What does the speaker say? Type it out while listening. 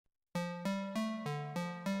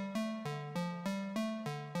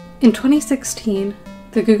In 2016,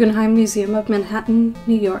 the Guggenheim Museum of Manhattan,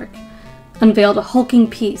 New York, unveiled a hulking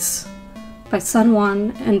piece by Sun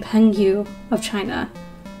Wan and Peng Yu of China,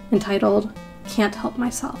 entitled "Can't Help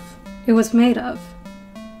Myself." It was made of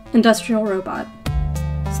industrial robot,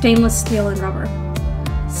 stainless steel and rubber,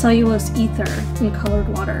 cellulose ether and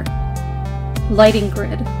colored water, lighting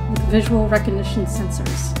grid with visual recognition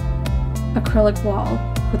sensors, acrylic wall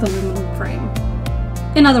with aluminum frame.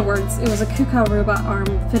 In other words, it was a Kuka robot arm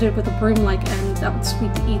fitted with a broom-like end that would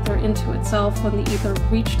sweep the ether into itself when the ether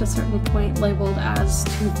reached a certain point labeled as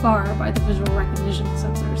too far by the visual recognition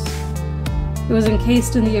sensors. It was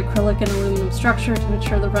encased in the acrylic and aluminum structure to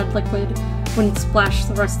ensure the red liquid wouldn't splash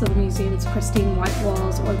the rest of the museum's pristine white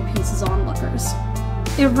walls or the piece's onlookers.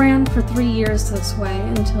 It ran for 3 years this way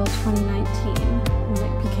until 2019,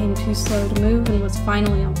 when it became too slow to move and was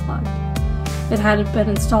finally unplugged. It had been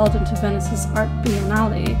installed into Venice's Art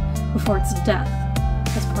Biennale before its death,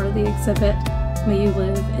 as part of the exhibit May You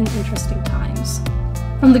Live in Interesting Times.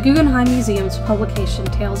 From the Guggenheim Museum's publication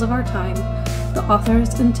Tales of Our Time, the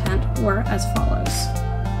author's intent were as follows: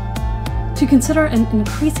 to consider an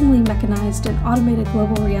increasingly mechanized and automated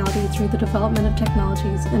global reality through the development of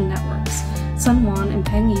technologies and networks. Sun Wan and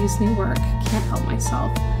Peng Yu's new work, Can't Help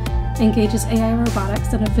Myself, engages AI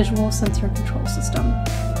robotics and a visual sensor control system.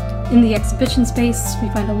 In the exhibition space, we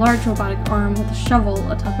find a large robotic arm with a shovel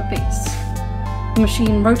atop a base. The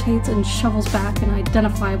machine rotates and shovels back an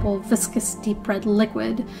identifiable viscous deep red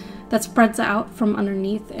liquid that spreads out from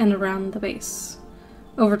underneath and around the base.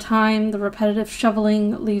 Over time, the repetitive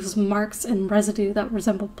shoveling leaves marks and residue that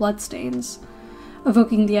resemble bloodstains,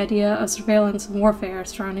 evoking the idea of surveillance and warfare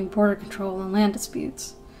surrounding border control and land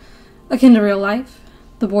disputes. Akin to real life,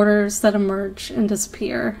 the borders that emerge and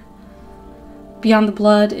disappear. Beyond the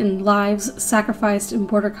blood and lives sacrificed in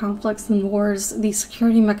border conflicts and wars, these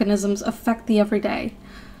security mechanisms affect the everyday,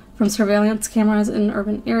 from surveillance cameras in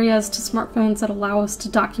urban areas to smartphones that allow us to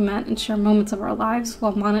document and share moments of our lives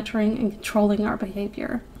while monitoring and controlling our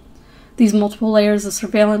behavior. These multiple layers of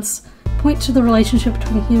surveillance point to the relationship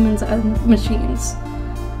between humans and machines.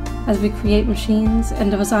 As we create machines and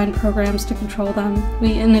design programs to control them,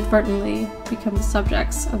 we inadvertently become the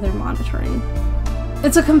subjects of their monitoring.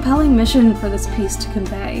 It's a compelling mission for this piece to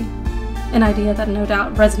convey, an idea that no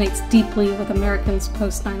doubt resonates deeply with Americans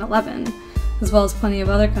post 9/11, as well as plenty of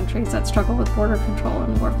other countries that struggle with border control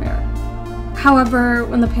and warfare. However,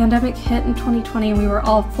 when the pandemic hit in 2020 and we were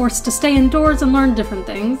all forced to stay indoors and learn different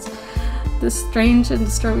things, this strange and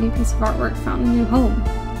disturbing piece of artwork found a new home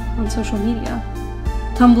on social media.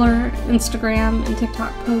 Tumblr, Instagram, and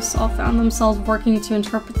TikTok posts all found themselves working to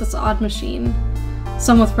interpret this odd machine,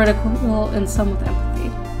 some with ridicule and some with empathy.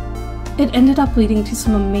 It ended up leading to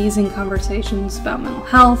some amazing conversations about mental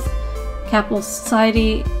health, capitalist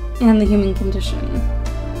society, and the human condition.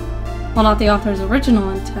 While not the author's original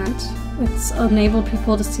intent, it's enabled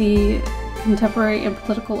people to see contemporary and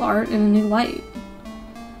political art in a new light.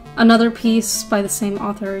 Another piece by the same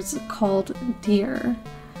authors, called Deer,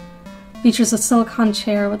 features a silicone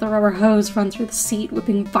chair with a rubber hose run through the seat,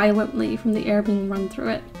 whipping violently from the air being run through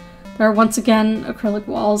it. There are once again acrylic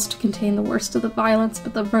walls to contain the worst of the violence,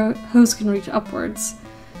 but the hose can reach upwards,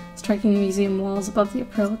 striking the museum walls above the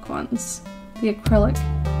acrylic ones. The acrylic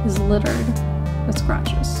is littered with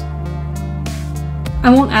scratches. I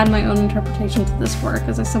won't add my own interpretation to this work,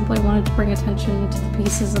 as I simply wanted to bring attention to the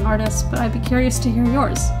pieces and artists, but I'd be curious to hear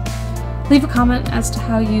yours. Leave a comment as to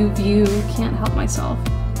how you view Can't Help Myself.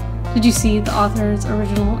 Did you see the author's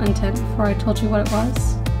original intent before I told you what it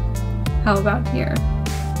was? How about Deer?